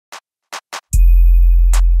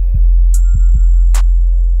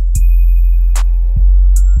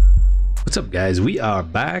What's up, guys? We are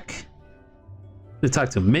back to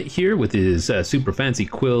talk to Mitt here with his super fancy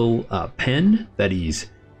quill pen that he's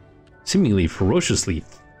seemingly ferociously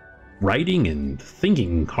writing and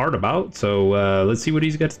thinking hard about. So let's see what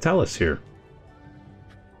he's got to tell us here.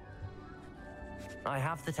 I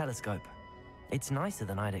have the telescope. It's nicer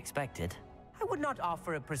than I'd expected. I would not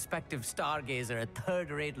offer a prospective stargazer a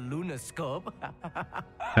third-rate lunoscope.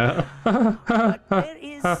 But there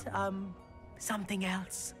is, something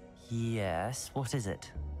else. Yes, what is it?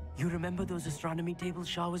 You remember those astronomy tables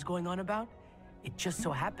Shaw was going on about? It just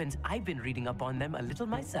so happens I've been reading up on them a little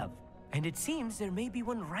myself. And it seems there may be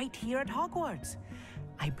one right here at Hogwarts.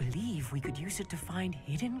 I believe we could use it to find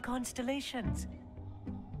hidden constellations.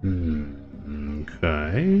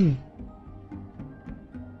 Okay.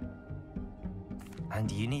 And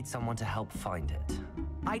you need someone to help find it.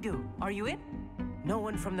 I do. Are you in? No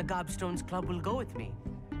one from the Gobstones Club will go with me.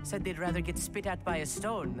 Said they'd rather get spit at by a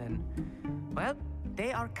stone than... Well,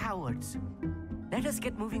 they are cowards. Let us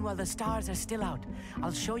get moving while the stars are still out.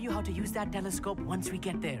 I'll show you how to use that telescope once we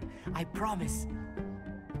get there. I promise.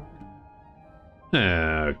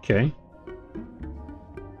 Okay.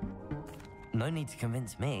 No need to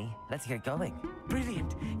convince me. Let's get going.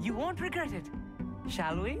 Brilliant. You won't regret it.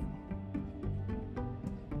 Shall we?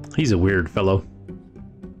 He's a weird fellow.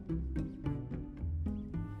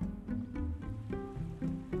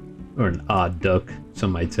 Or an odd duck,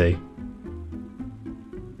 some might say.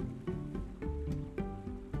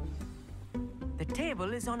 The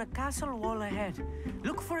table is on a castle wall ahead.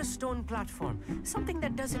 Look for a stone platform, something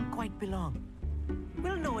that doesn't quite belong.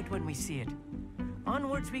 We'll know it when we see it.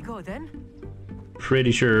 Onwards we go then.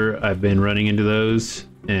 Pretty sure I've been running into those,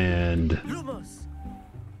 and... Lumos!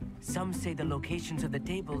 Some say the locations of the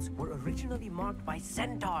tables were originally marked by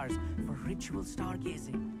centaurs for ritual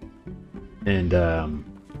stargazing. And,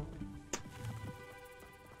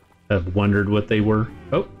 I've wondered what they were.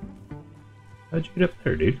 Oh! How'd you get up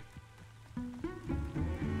there, dude?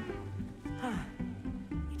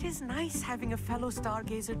 It is nice having a fellow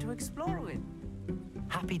stargazer to explore with.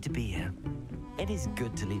 Happy to be here. It is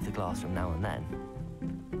good to leave the classroom now and then.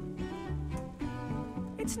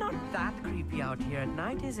 It's not that creepy out here at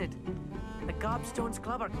night, is it? The Gobstones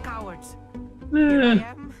Club are cowards. Here I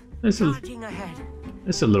am, charging ahead.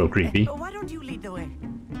 It's a little creepy. Why don't you lead the way?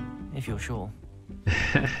 If you're sure.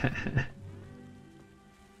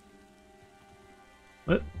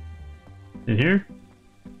 What? In here?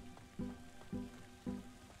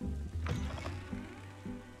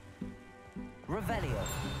 Revelio.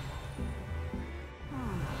 A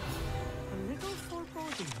little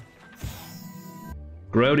foreboding.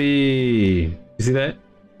 Grody! You see that?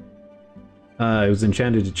 It was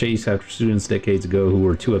enchanted to chase after students decades ago who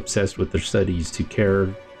were too obsessed with their studies to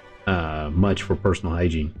care much for personal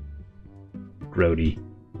hygiene. Grody.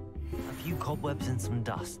 A few cobwebs and some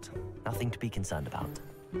dust. Nothing to be concerned about.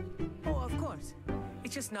 Oh, of course.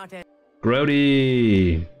 It's just not a...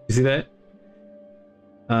 Grody! You see that?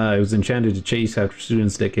 It was enchanted to chase after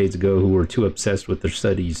students decades ago who were too obsessed with their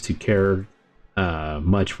studies to care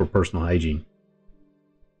much for personal hygiene.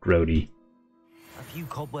 Grody. A few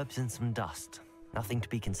cobwebs and some dust. Nothing to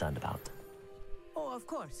be concerned about. Oh, of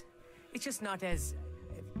course. It's just not as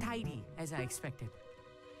tidy as I expected.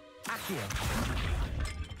 Accio.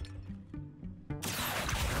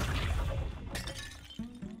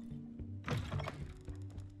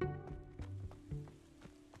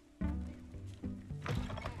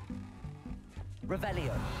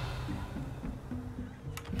 Revelio.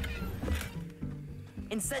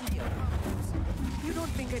 Incendio. You don't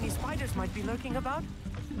think any spiders might be lurking about?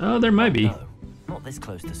 Oh, there might be. No, not this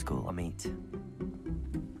close to school, I mean.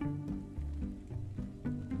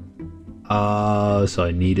 So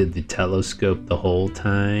I needed the telescope the whole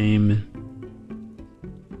time.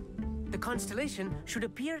 The constellation should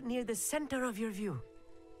appear near the center of your view.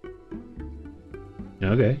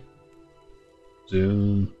 Okay.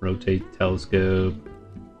 Zoom, rotate telescope.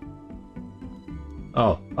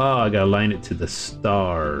 Oh, I gotta line it to the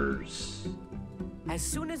stars. As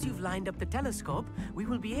soon as you've lined up the telescope, we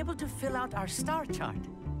will be able to fill out our star chart.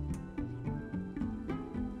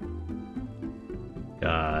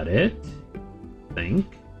 Got it. Think.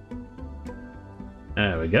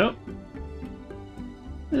 There we go.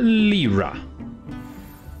 Lyra.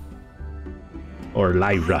 Or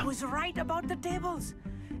Lyra. I was right about the tables.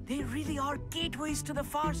 They really are gateways to the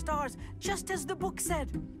far stars, just as the book said.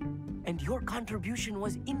 And your contribution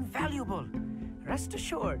was invaluable. Rest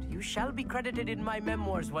assured, you shall be credited in my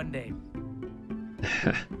memoirs one day.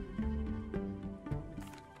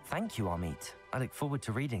 Thank you, Amit. I look forward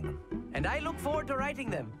to reading them. And I look forward to writing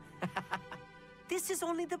them. this is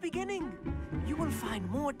only the beginning. You will find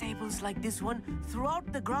more tables like this one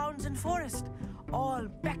throughout the grounds and forest, all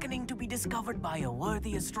beckoning to be discovered by a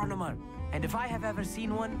worthy astronomer. And if I have ever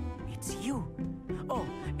seen one, it's you. Oh,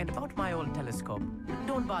 and about my old telescope,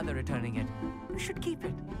 don't bother returning it. You should keep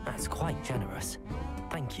it. That's quite generous.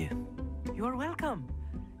 Thank you. You're welcome.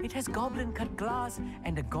 It has goblin-cut glass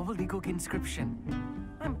and a gobbledygook inscription.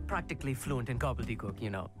 I'm practically fluent in gobbledygook, you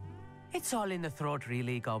know. It's all in the throat,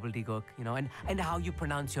 really, gobbledygook, you know, and how you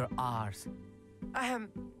pronounce your R's.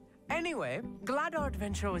 Anyway, glad our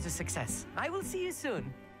adventure was a success. I will see you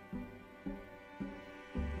soon.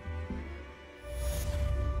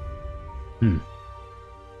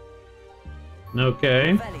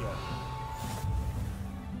 Okay. Revelio.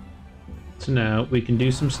 So now we can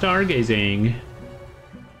do some stargazing.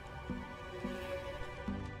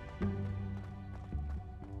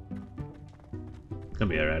 It's gonna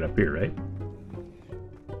be right up here, right?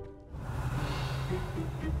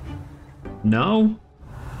 No?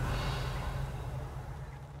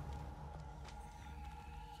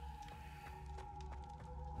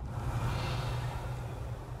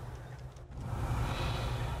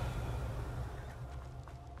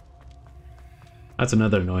 That's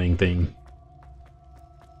another annoying thing.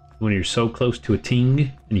 When you're so close to a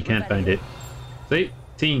ting and you can't find it. See?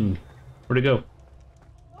 Ting. Where'd it go?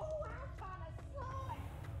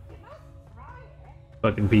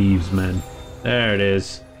 Fucking peeves, man. There it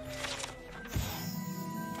is.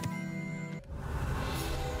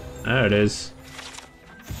 There it is.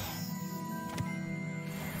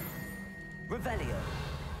 Revelio.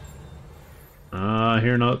 I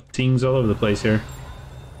hear no tings all over the place here.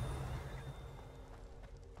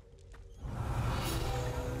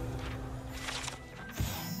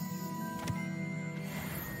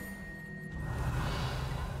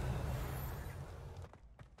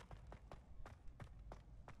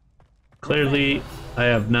 Clearly, I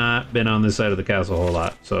have not been on this side of the castle a whole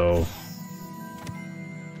lot, so...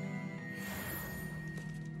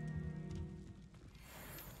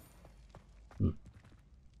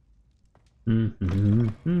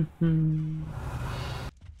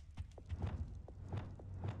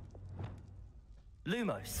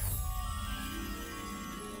 Lumos.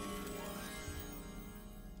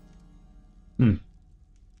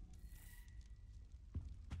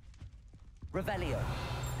 Revelio.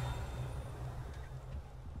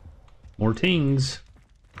 More tings.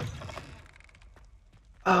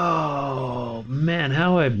 Oh, man,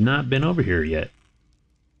 how have I not been over here yet?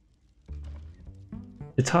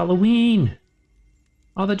 It's Halloween!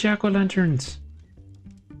 All the jack-o'-lanterns!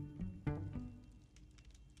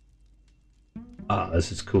 Ah,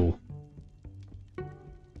 this is cool.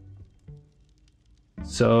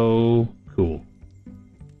 So cool.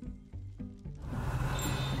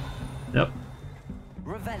 Yep.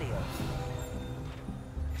 Revelio.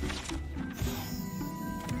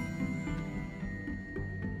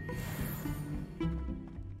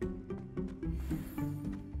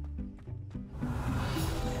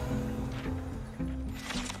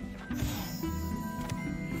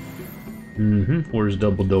 Where's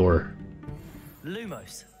Dumbledore?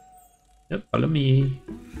 Lumos. Yep, follow me.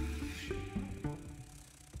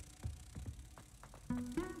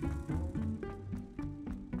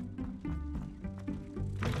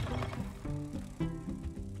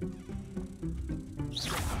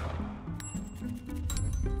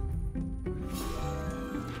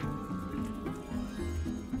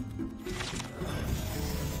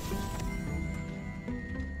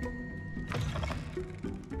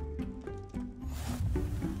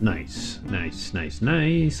 Nice, nice, nice,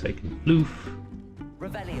 nice. I can floof.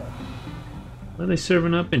 Revelio. What are they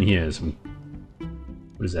serving up in here? Some...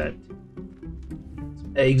 What is that?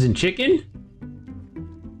 Some eggs and chicken?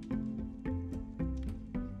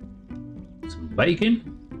 Some bacon?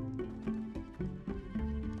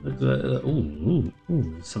 Look at that. Ooh,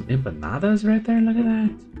 some empanadas right there. Look at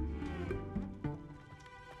that.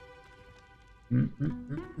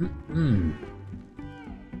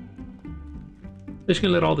 Just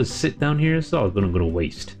gonna let all this sit down here. It's all gonna go to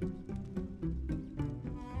waste.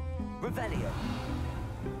 Revelio.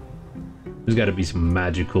 There's got to be some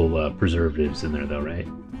magical preservatives in there, though, right?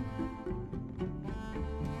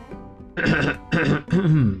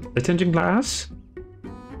 Attention, class.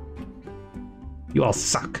 You all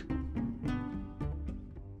suck.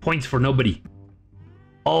 Points for nobody.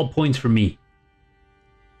 All points for me.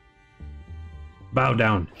 Bow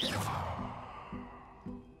down.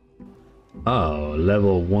 Oh,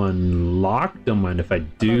 level 1 lock. Don't mind if I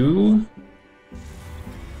do.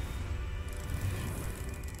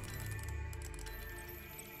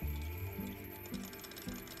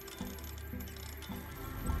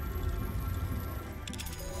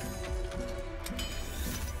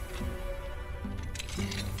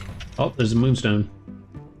 Oh, there's a moonstone.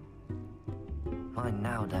 Mine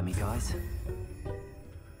now, Demi guys.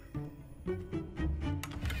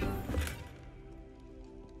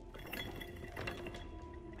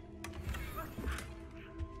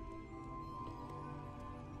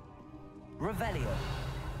 Revelio.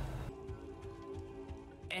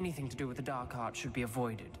 Anything to do with the dark art should be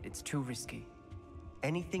avoided. It's too risky.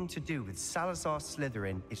 Anything to do with Salazar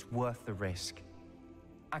Slytherin is worth the risk.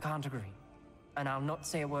 I can't agree. And I'll not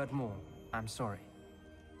say a word more. I'm sorry.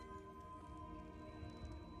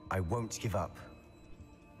 I won't give up.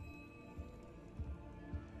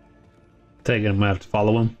 Take him, I'm gonna have to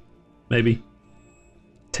follow him. Maybe.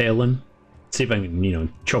 Tail him. See if I can, you know,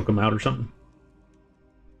 choke him out or something.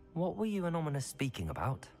 What were you and Ominous speaking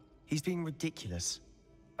about? He's being ridiculous.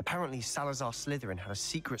 Apparently, Salazar Slytherin had a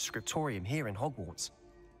secret scriptorium here in Hogwarts.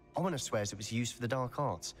 Ominous swears it was used for the dark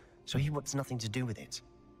arts, so he wants nothing to do with it.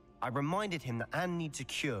 I reminded him that Anne needs a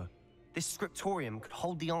cure. This scriptorium could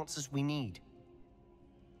hold the answers we need.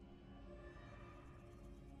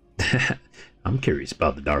 I'm curious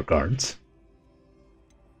about the dark arts.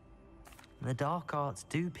 The dark arts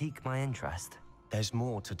do pique my interest. There's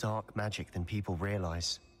more to dark magic than people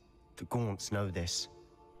realize. The Gaunts know this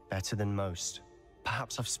better than most.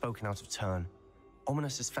 Perhaps I've spoken out of turn.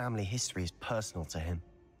 Ominous's family history is personal to him.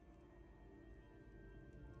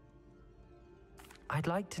 I'd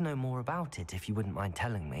like to know more about it if you wouldn't mind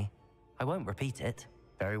telling me. I won't repeat it.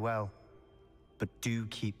 Very well. But do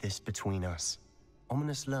keep this between us.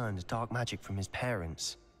 Ominous learned dark magic from his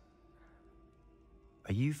parents.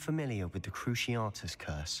 Are you familiar with the Cruciatus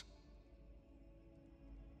curse?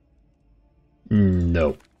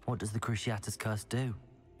 No. What does the Cruciatus curse do?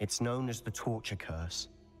 It's known as the torture curse,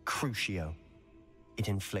 Crucio. It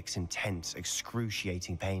inflicts intense,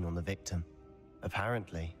 excruciating pain on the victim.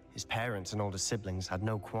 Apparently, his parents and older siblings had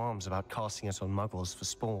no qualms about casting it on muggles for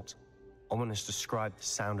sport. Ominous described the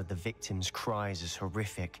sound of the victim's cries as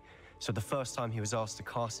horrific, so the first time he was asked to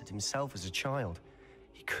cast it himself as a child,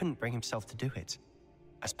 he couldn't bring himself to do it.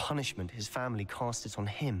 As punishment, his family cast it on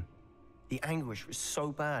him. The anguish was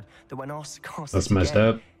so bad that when asked to cast That's it messed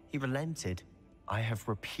again, up. he relented. I have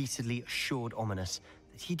repeatedly assured Ominous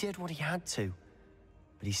that he did what he had to,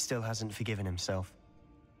 but he still hasn't forgiven himself.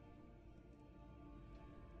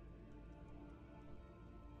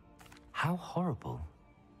 How horrible.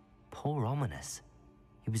 Poor Ominous.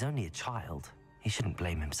 He was only a child. He shouldn't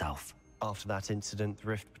blame himself. After that incident, the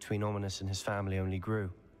rift between Ominous and his family only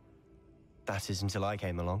grew. That is until I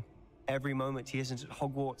came along. Every moment he isn't at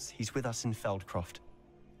Hogwarts, he's with us in Feldcroft.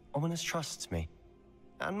 Ominous trusts me.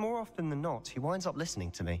 And more often than not, he winds up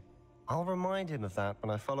listening to me. I'll remind him of that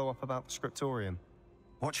when I follow up about the scriptorium.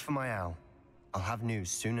 Watch for my owl. I'll have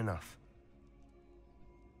news soon enough.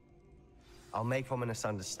 I'll make Ominous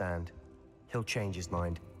understand. He'll change his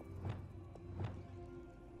mind.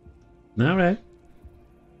 All right.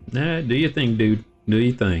 Nah, do your thing, dude. Do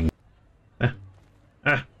your thing.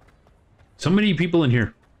 So many people in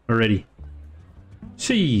here already.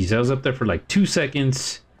 Jeez, I was up there for like 2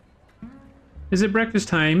 seconds. Is it breakfast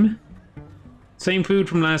time? Same food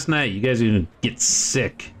from last night. You guys are gonna get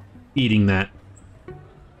sick eating that.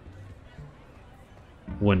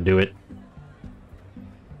 Wouldn't do it.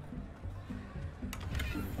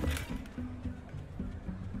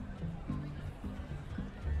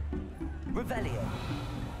 Revelio.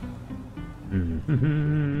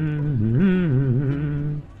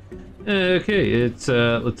 Okay, it's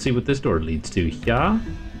let's see what this door leads to. Yeah.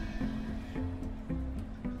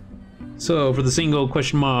 So for the single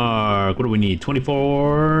question mark, what do we need?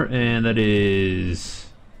 24, and that is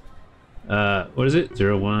what is it?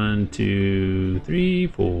 0, 1, 2, 3,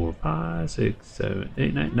 4, 5, 6, 7,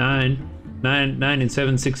 8, 9 and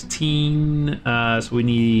 7, 16. So we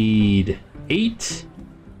need 8.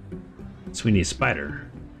 So we need a spider.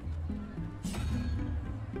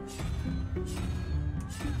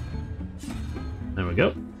 There we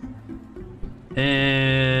go.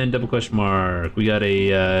 And double question mark. We got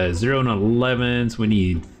a 0 and 11, so we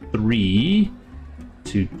need 3.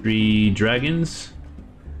 2, 3 dragons.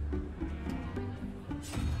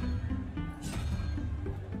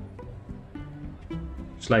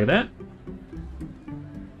 Just like that.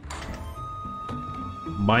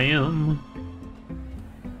 Bam.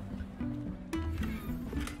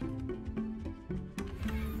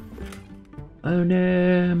 Oh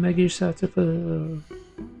no, make yourself to full.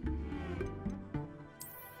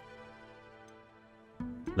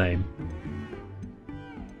 Lame.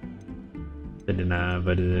 39,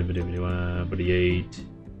 41, 48.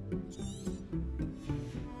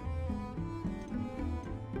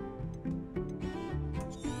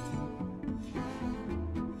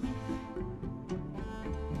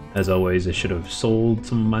 As always, I should have sold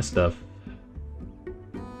some of my stuff.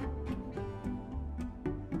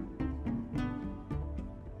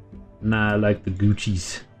 Nah, I like the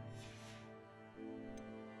Gucci's.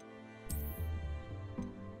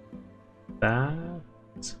 5,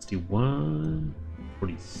 61,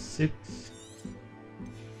 46.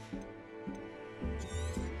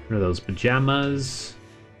 What are those pajamas?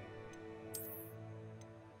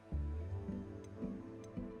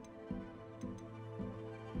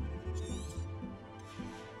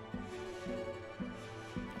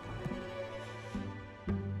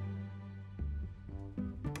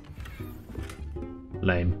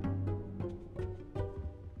 Lame.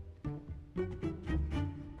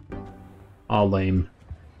 All lame.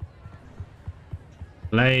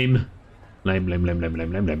 Lame. Lame, lame, lame, lame,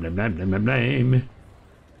 lame, lame, lame, lame, lame, lame, lame, lame.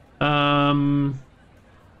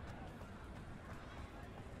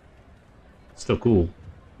 Still cool.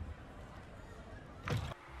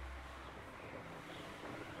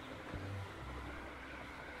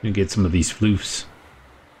 Gonna get some of these floofs.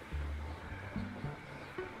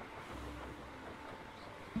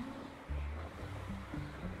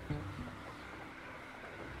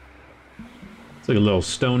 It's like a little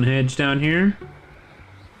Stonehenge down here.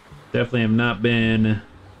 Definitely have not been...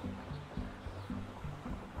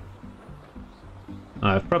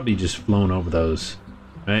 I've probably just flown over those.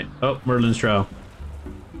 Right? Oh, Merlin's Trial.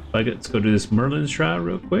 Let's go do this Merlin's Trial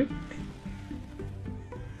real quick.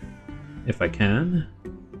 If I can.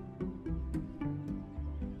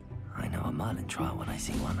 I know a Merlin trial when I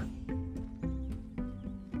see one.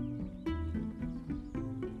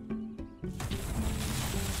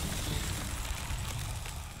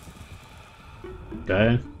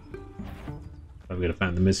 Okay. I've got to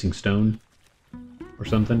find the missing stone or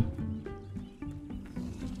something.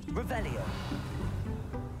 Revelio.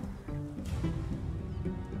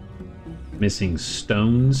 Missing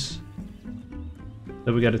stones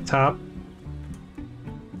that we got to top.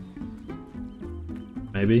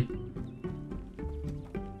 Maybe.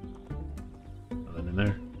 Nothing in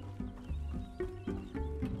there.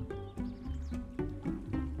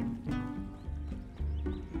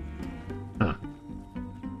 Huh.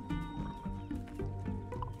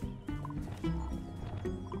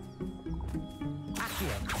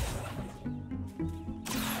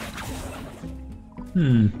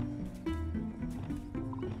 Hmm.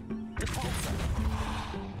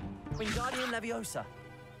 Wingardium Leviosa.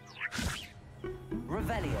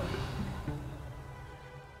 Revelio.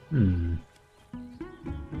 Hmm.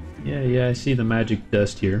 Yeah, I see the magic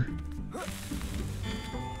dust here.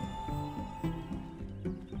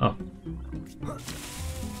 Oh.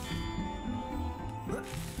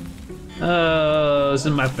 Oh, this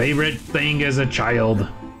is my favorite thing as a child.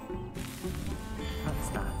 That's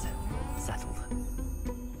that. Settled.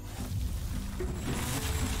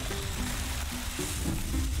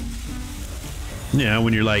 Yeah,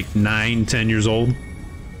 when you're like 9, 10 years old.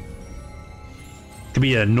 Could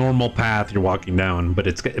be a normal path you're walking down, but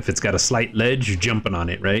if it's got a slight ledge, you're jumping on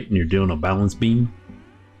it, right? And you're doing a balance beam.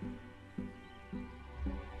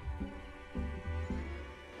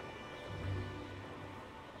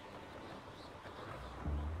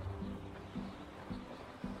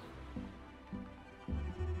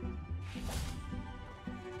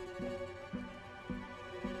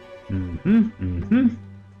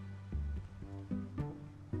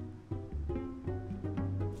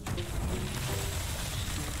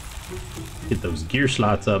 Get those gear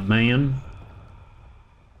slots up, man.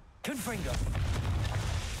 Confringo.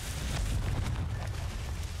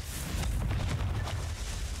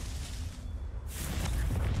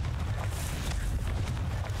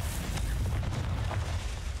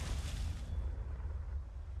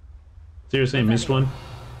 Seriously, I missed one?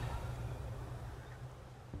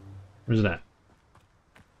 Where's that?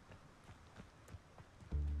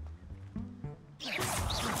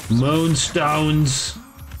 Moonstones.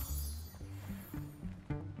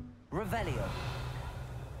 Revelio.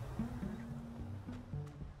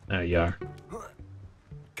 There you are.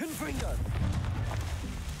 Confringo.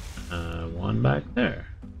 One back there.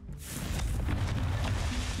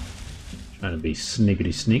 Trying to be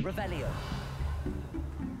sneakity sneak. Revelio.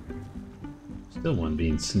 Still one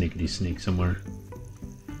being sneakity sneak somewhere.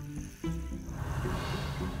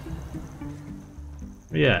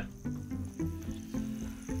 Where you at?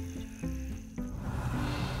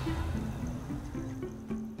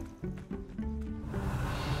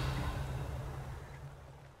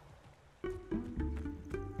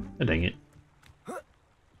 Oh, dang it. Up.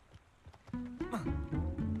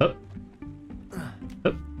 Up.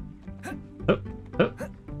 Up. Up.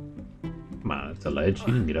 Come on, that's a ledge. You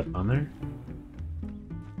can get up on there.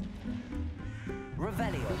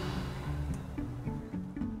 Revelio.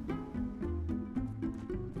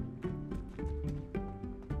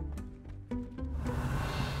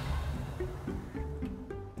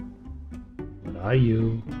 are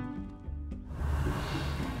you?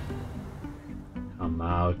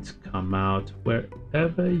 Come out,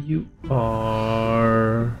 wherever you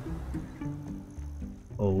are.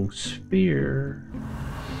 Oh, sphere.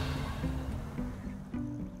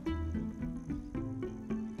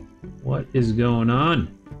 What is going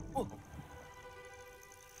on?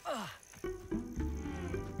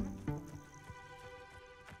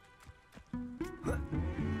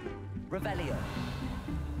 Revelio.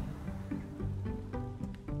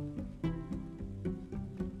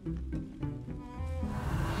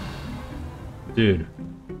 Dude,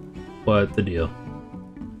 what the deal?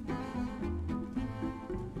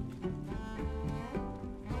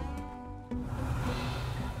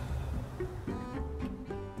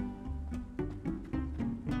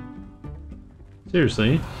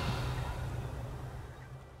 Seriously?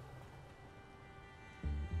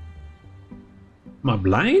 Am I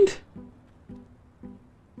blind?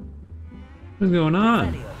 What's going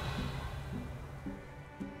on? Revelio.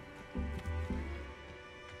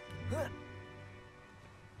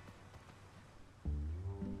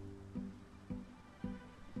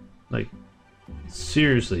 Like,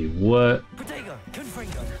 seriously, what Protego.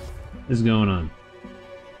 Confringo. is going on?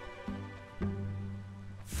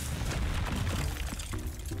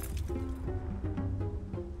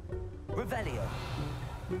 Revelio.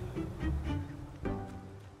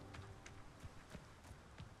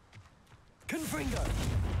 Confringo.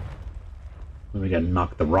 We gotta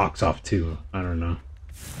knock the rocks off too. I don't know.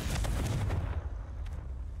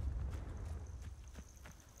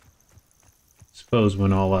 Suppose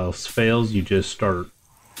when all else fails, you just start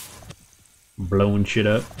blowing shit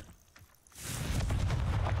up.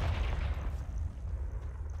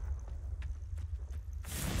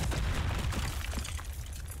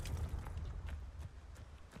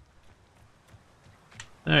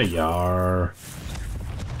 There you are.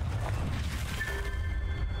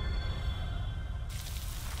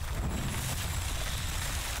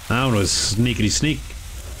 That one was sneakity sneak.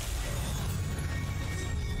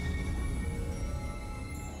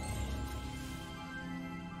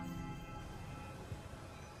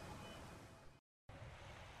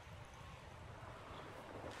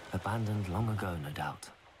 Abandoned long ago, no doubt.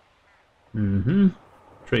 Mm-hmm.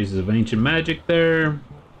 Traces of ancient magic there.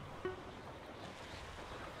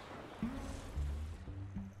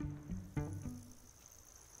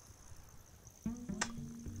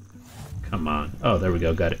 Come on. Oh, there we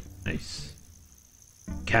go. Got it. Nice.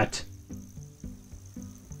 Cat.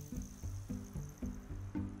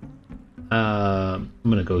 I'm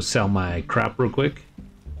gonna go sell my crap real quick.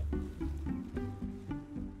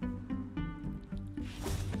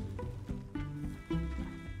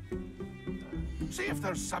 See if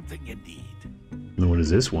there's something you need. And what is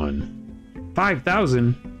this one?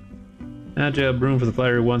 5,000. Agile broom for the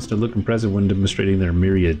flyer who wants to look impressive when demonstrating their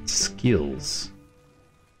myriad skills.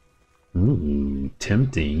 Ooh,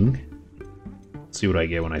 tempting. Let's see what I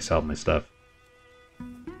get when I sell my stuff.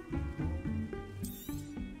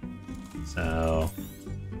 Sell,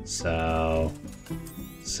 sell,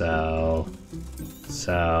 sell,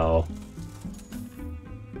 sell.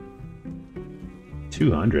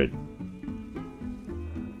 200.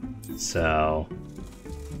 Sell,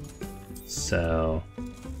 sell,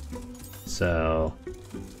 sell,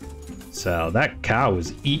 sell. That cow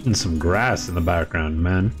is eating some grass in the background,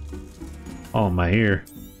 man. Oh, my ear.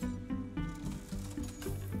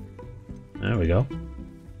 There we go.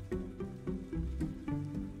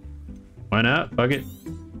 Why not? Fuck it.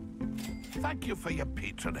 Thank you for your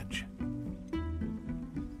patronage.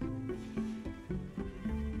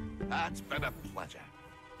 It's been a pleasure.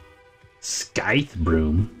 Scythe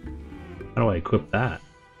broom. How do I equip that?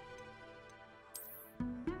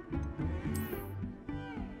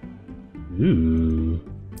 Ooh.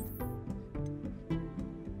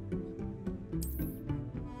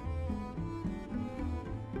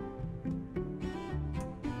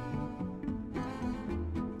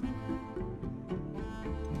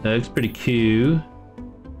 That looks pretty cool.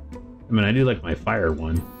 I mean, I do like my fire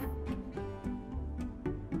one.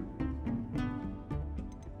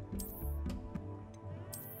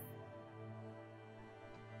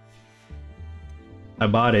 I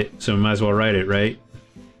bought it, so I might as well write it, right?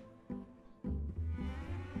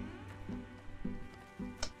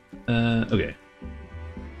 Okay.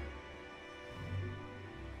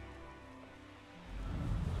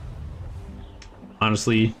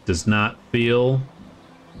 Honestly, does not feel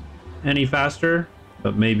any faster,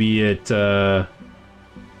 but maybe it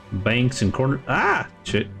banks and corner. Ah,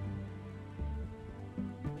 shit.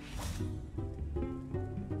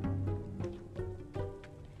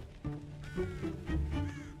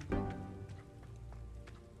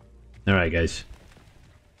 All right, guys.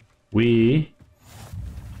 We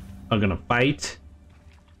are gonna fight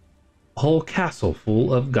a whole castle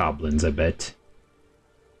full of goblins, I bet.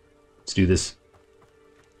 Let's do this.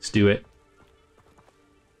 Let's do it.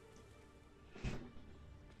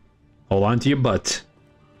 Hold on to your butt.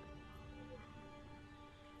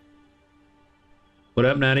 What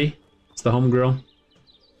up, Natty? It's the homegirl.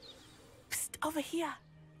 Psst, over here.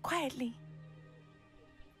 Quietly.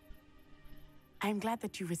 I'm glad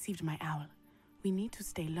that you received my owl. We need to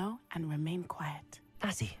stay low and remain quiet.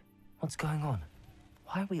 Natty, what's going on?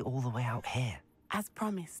 Why are we all the way out here? As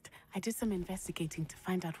promised, I did some investigating to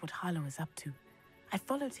find out what Harlow is up to. I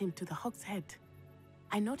followed him to the Hog's Head.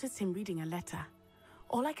 I noticed him reading a letter.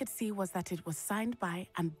 All I could see was that it was signed by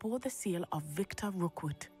and bore the seal of Victor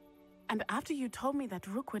Rookwood. And after you told me that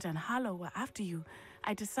Rookwood and Harlow were after you,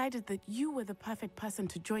 I decided that you were the perfect person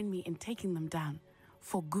to join me in taking them down.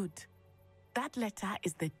 For good. That letter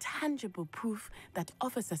is the tangible proof that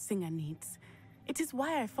Officer Singer needs. It is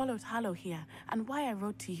why I followed Harlow here and why I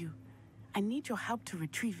wrote to you. I need your help to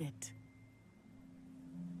retrieve it.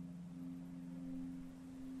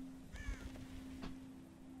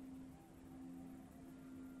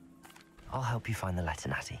 I'll help you find the letter,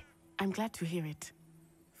 Natty. I'm glad to hear it.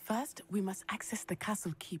 First, we must access the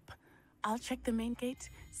castle keep. I'll check the main gate,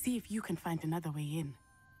 see if you can find another way in.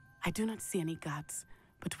 I do not see any guards,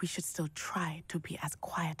 but we should still try to be as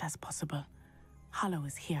quiet as possible. Harlow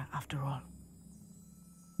is here after all.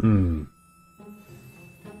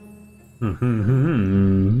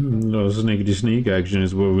 No sneaky sneak action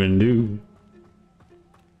is what we're gonna do.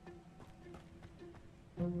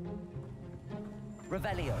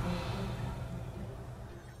 Revelio.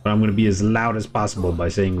 But I'm gonna be as loud as possible by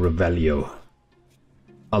saying Revelio.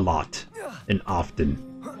 A lot. And often.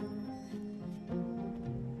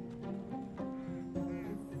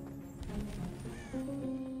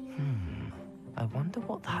 I wonder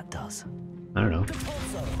what that does. I don't know.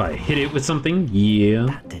 If I hit it with something, yeah.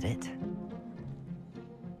 That did it.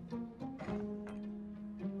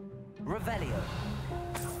 Revelio.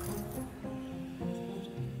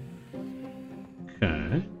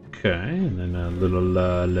 Okay, okay, and then a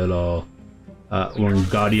little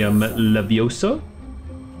Wingardium Leviosa.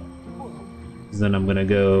 Then I'm gonna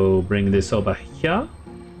go bring this over here.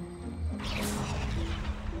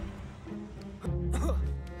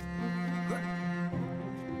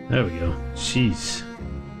 There we go. Jeez.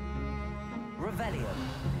 Revelio.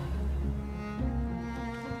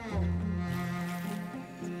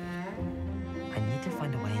 I need to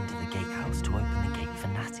find a way into the gatehouse to open the gate for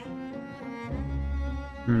Natty.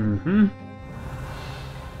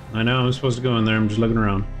 I know I'm supposed to go in there. I'm just looking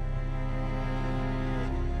around.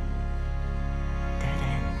 Dead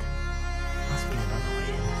end. Must be another way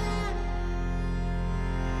in.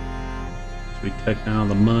 So we take down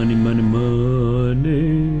the money.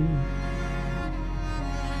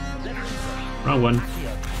 Wrong one.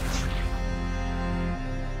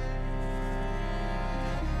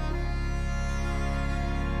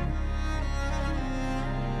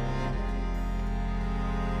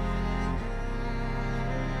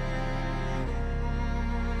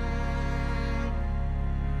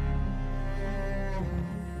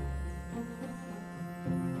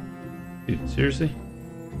 Dude, seriously?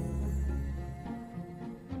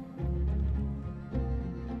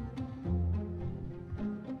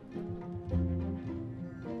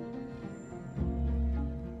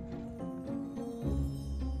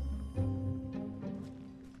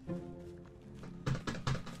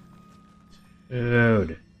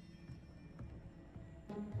 Dude.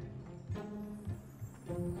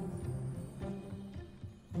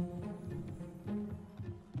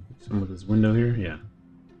 Some with this window here? Yeah.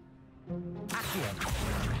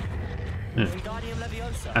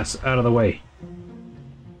 That's out of the way.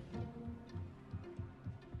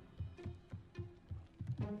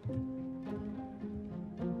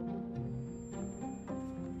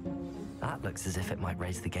 That looks as if it might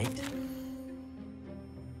raise the gate.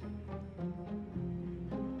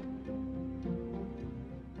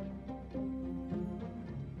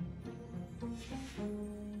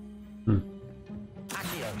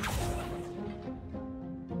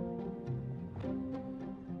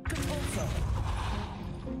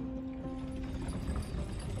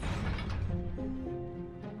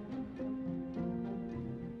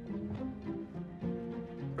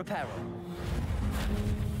 Reparo.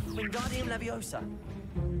 Wingardium Leviosa.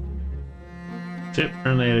 Shit,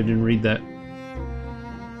 apparently I didn't read that.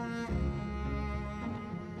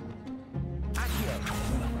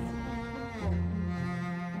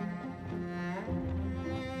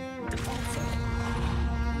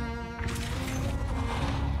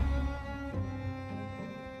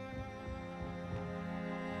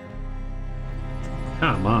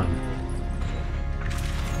 Come on.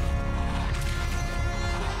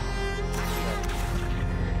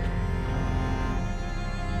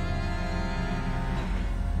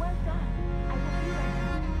 Well done.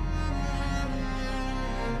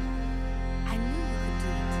 I knew you could do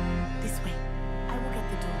it. This way. I will get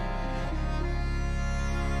the door.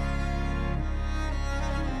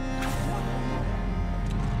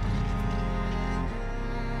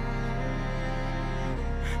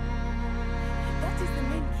 That is the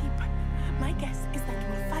main keep. My guess is that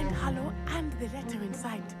we'll find Hollow and the letter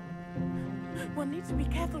inside. We'll need to be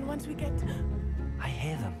careful once we get... I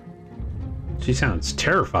hear them. She sounds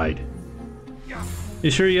terrified. You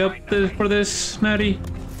sure you up for this, Maddie?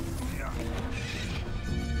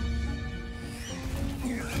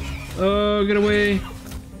 Oh, get away.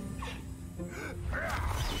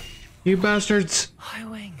 You bastards.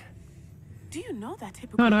 Highwing. Do you know that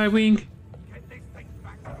hippogriff? Not Highwing.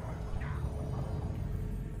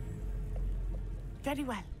 Very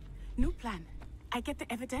well. New plan. I get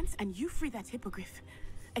the evidence and you free that hippogriff.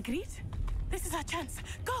 Agreed? This is our chance.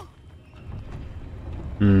 Go!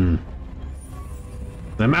 Them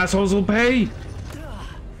assholes will pay.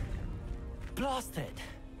 Blast it.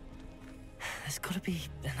 There's got to be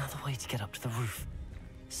another way to get up to the roof.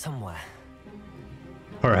 Somewhere.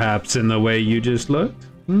 Perhaps in the way you just looked?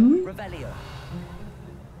 Revelio.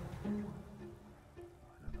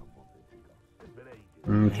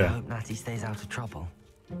 I Okay. hope Natty stays out of trouble.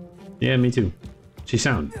 Yeah, me too. She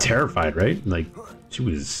sounded terrified, right? Like, she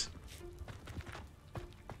was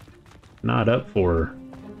not up for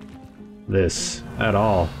this at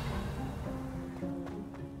all.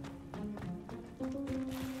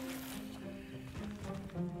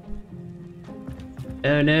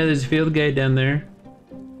 Oh no, there's a field guide down there.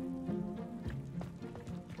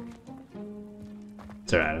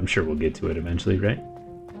 It's alright, I'm sure we'll get to it eventually, right?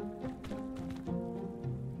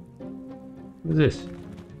 What is this?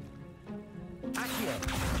 Accio.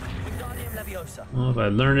 Wingardium Leviosa. I don't know if I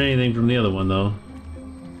learned anything from the other one, though.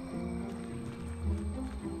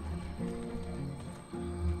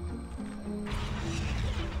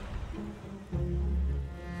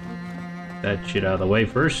 That shit out of the way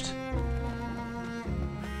first.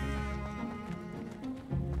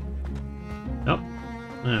 Oh,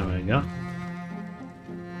 there we go.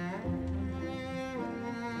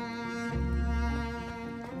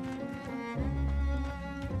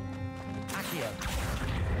 Accio.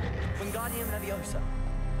 Wingardium Leviosa.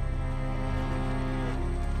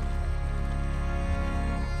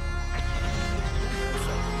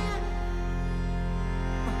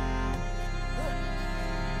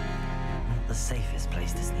 Not the safest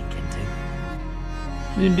place to sneak into.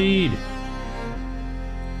 Indeed.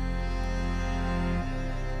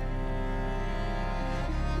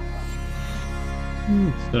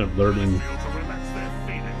 Instead of blurting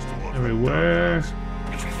everywhere.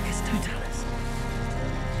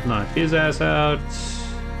 Knock his ass out.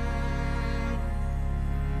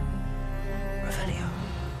 Revelio.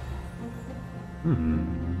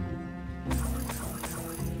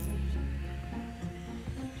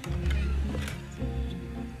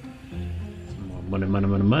 Some more money, money,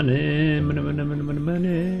 money, money, money, money, money, money,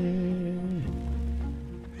 money.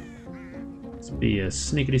 Let's be a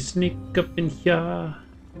sneakity sneak up in here.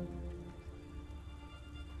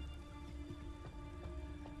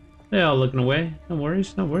 They're all looking away. No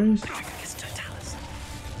worries, no worries.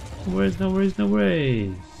 No worries, no worries, no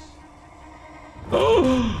worries.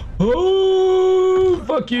 Oh! Oh!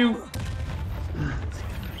 Fuck you!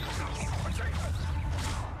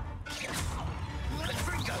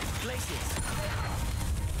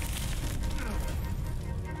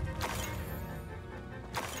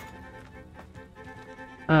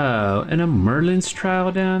 Oh, and a Merlin's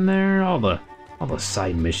trial down there? All the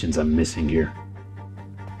side missions I'm missing here.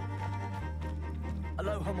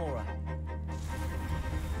 Aloha Mora.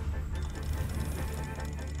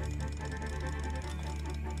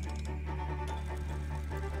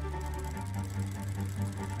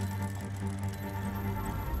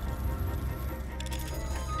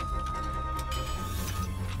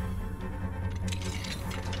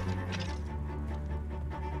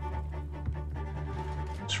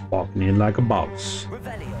 Just walking in like a boss.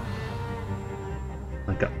 Revelio.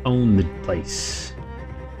 Like I own the place.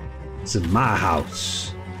 This is my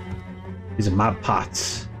house. These are my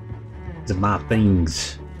pots. These are my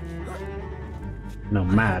things. No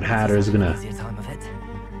Mad Hatter's gonna Easier time of it.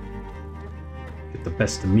 get the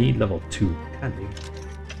best of me. Level 2. God damn.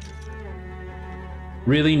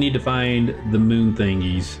 Really need to find the moon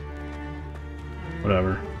thingies.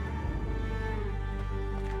 Whatever.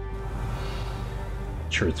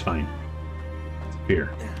 Sure, it's fine. It's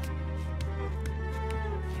here.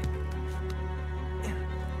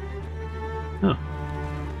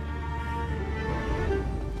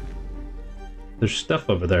 There's stuff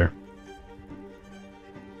over there.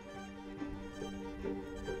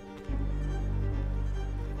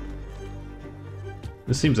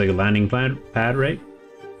 This seems like a landing pad, right?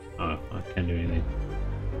 Oh, I can't do anything.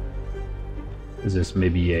 Is this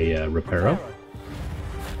maybe a reparo?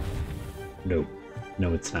 No.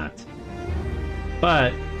 No, it's not.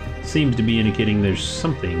 But seems to be indicating there's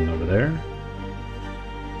something over there.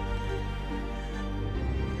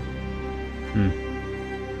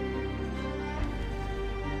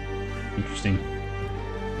 Interesting.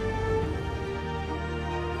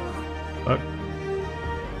 Fuck.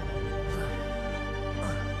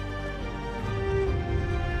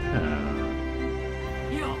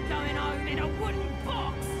 You're going home in a wooden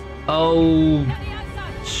box. Oh,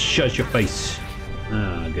 shut your face.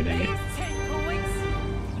 Ah, good dang it.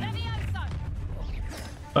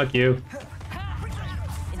 Fuck you.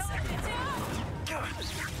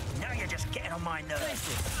 Now you're just getting on my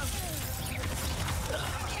nerves.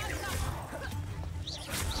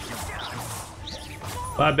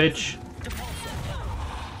 Bye, bitch.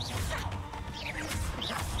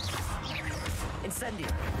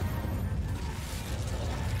 Incendio.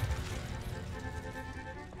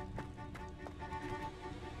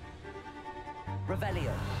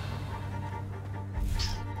 Revelio.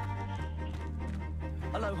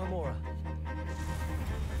 Aloha Mora.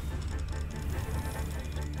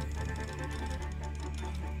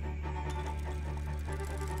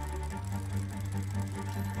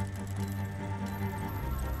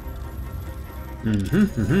 No,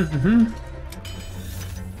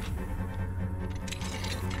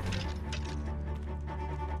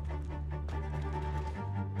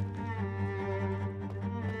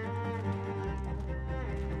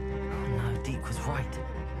 Deke was right.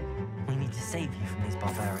 We need to save you from these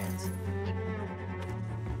barbarians.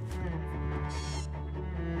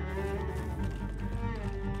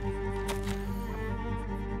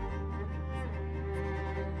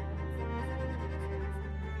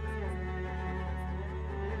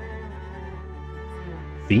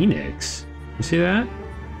 Phoenix? You see that?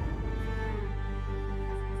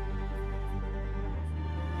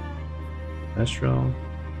 Astral.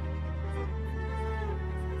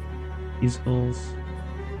 Easels.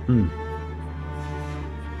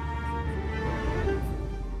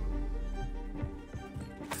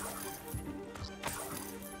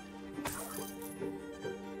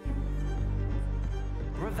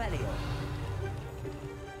 Revelio.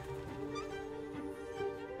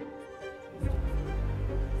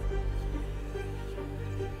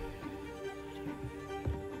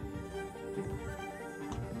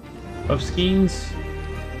 Buff schemes?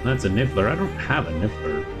 That's a Niffler. I don't have a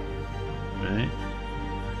Niffler. Right?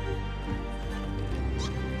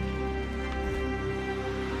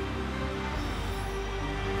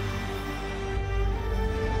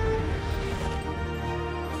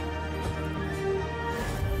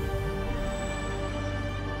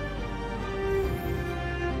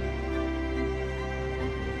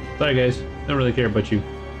 Sorry guys, don't really care about you.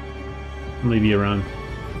 I'll leave you around.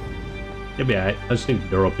 You'll be alright. I'll just leave the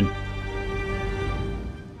door open.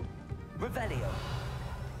 Revelio.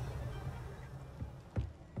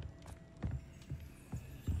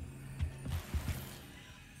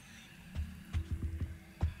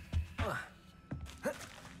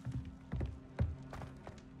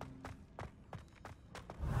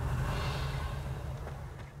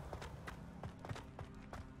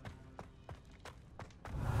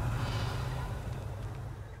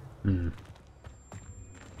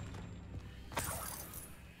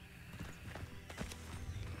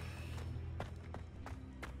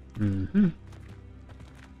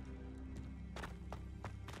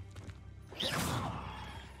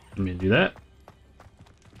 Let me do that.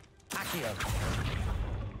 Accio.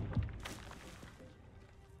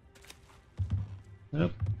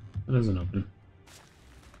 Nope, that doesn't open.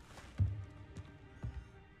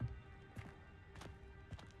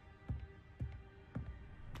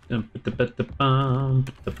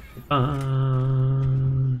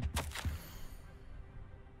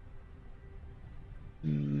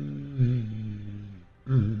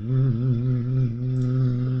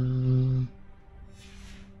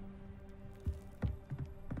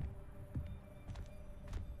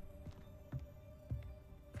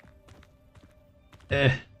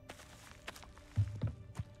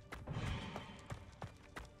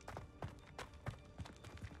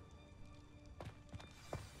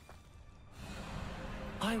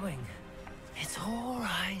 Highwing, it's all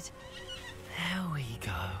right. There we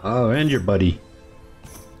go. Oh, and your buddy.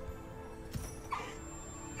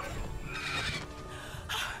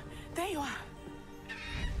 There you are.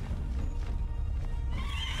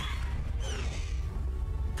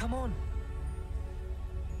 Come on.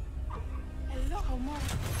 Come on.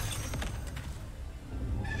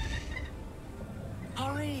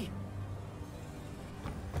 Hurry!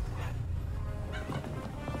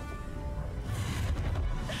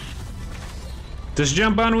 Just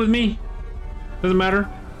jump on with me. Doesn't matter.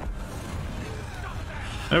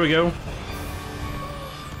 There we go.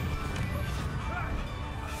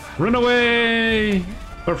 Run away!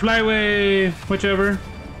 Or fly away! Whichever.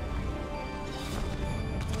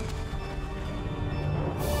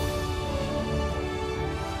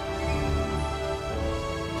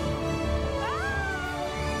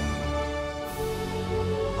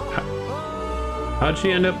 How'd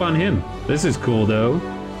she end up on him? This is cool though.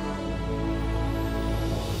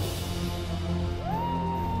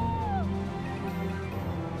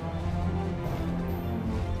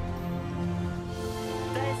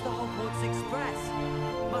 There's the Hogwarts Express.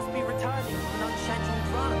 Must be returning from an unscheduled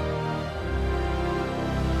run.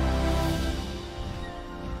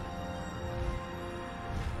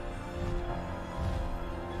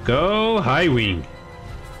 Go Highwing.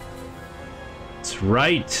 That's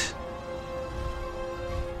right.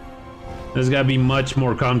 This has got to be much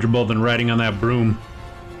more comfortable than riding on that broom.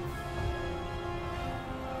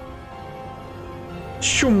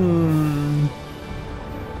 Shoom.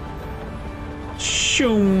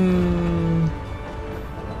 Shoom.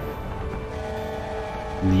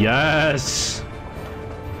 Yes.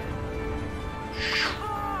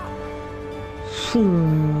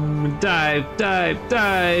 Shoom. Dive, dive,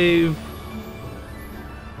 dive.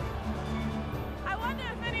 I wonder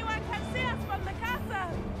if anyone can see us from the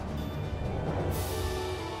castle.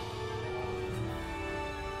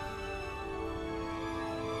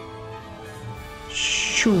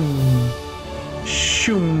 Shoom.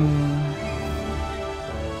 Shoom.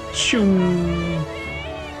 Shoom.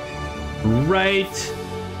 Right.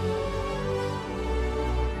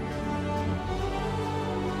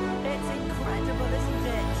 It's incredible, isn't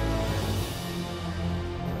it?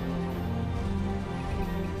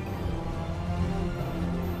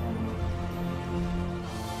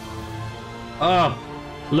 Oh,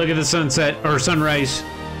 look at the sunset or sunrise.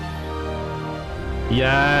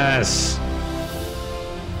 Yes.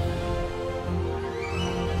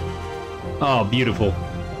 Oh, beautiful.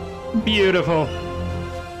 Beautiful.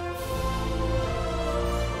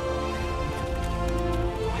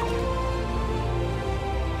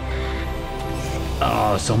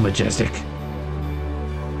 Oh, so majestic.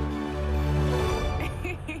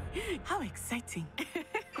 How exciting.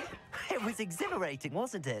 It was exhilarating,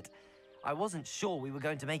 wasn't it? I wasn't sure we were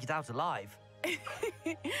going to make it out alive.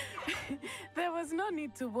 There was no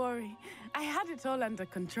need to worry. I had it all under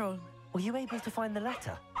control. Were you able to find the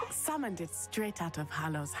letter? Summoned it straight out of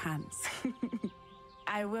Hallow's hands.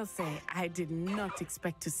 I will say, I did not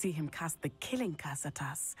expect to see him cast the killing curse at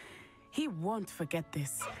us. He won't forget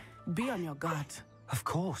this. Be on your guard. Of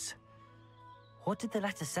course. What did the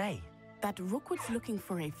letter say? That Rookwood's looking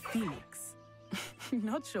for a phoenix.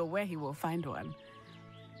 Not sure where he will find one.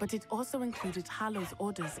 But it also included Hallow's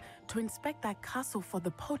orders to inspect that castle for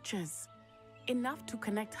the poachers. Enough to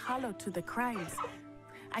connect Hallow to the crimes.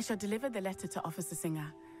 I shall deliver the letter to Officer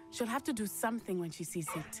Singer. She'll have to do something when she sees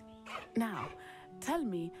it. Now, tell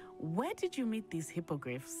me, where did you meet these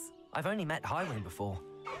hippogriffs? I've only met Highwing before.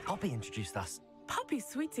 Poppy introduced us. Poppy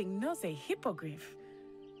Sweeting knows a hippogriff.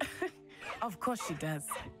 Of course she does.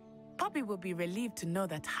 Poppy will be relieved to know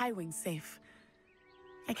that Highwing's safe.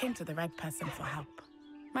 I came to the right person for help.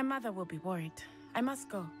 My mother will be worried. I must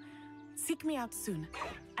go. Seek me out soon.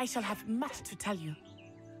 I shall have much to tell you.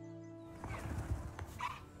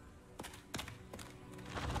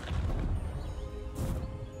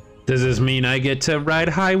 Does this mean I get to ride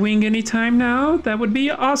Highwing anytime now? That would be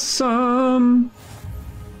awesome.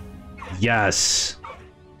 Yes.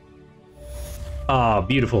 Oh,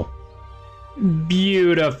 beautiful.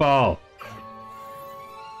 Beautiful.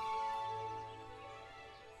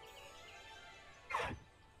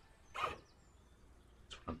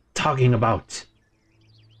 That's what I'm talking about.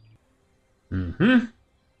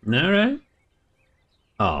 Mm-hmm. All right.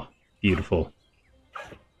 Oh, beautiful.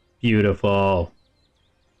 Beautiful.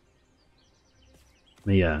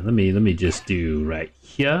 Yeah, let me just do right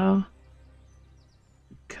here.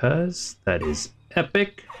 Because that is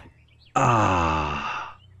epic.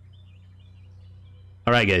 Ah.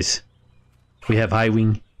 Alright guys. We have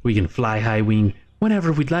Highwing. We can fly Highwing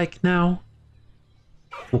whenever we'd like now.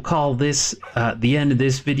 We'll call this the end of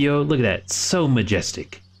this video. Look at that. So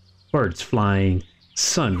majestic. Birds flying.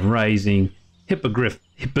 Sun rising.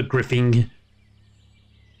 Hippogriffing.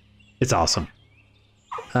 It's awesome.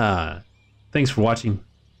 Thanks for watching.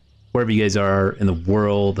 Wherever you guys are in the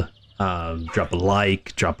world. Drop a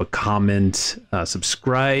like, drop a comment,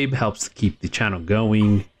 subscribe, helps to keep the channel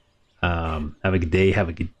going. Have a good day, have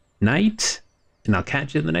a good night, and I'll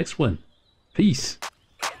catch you in the next one. Peace.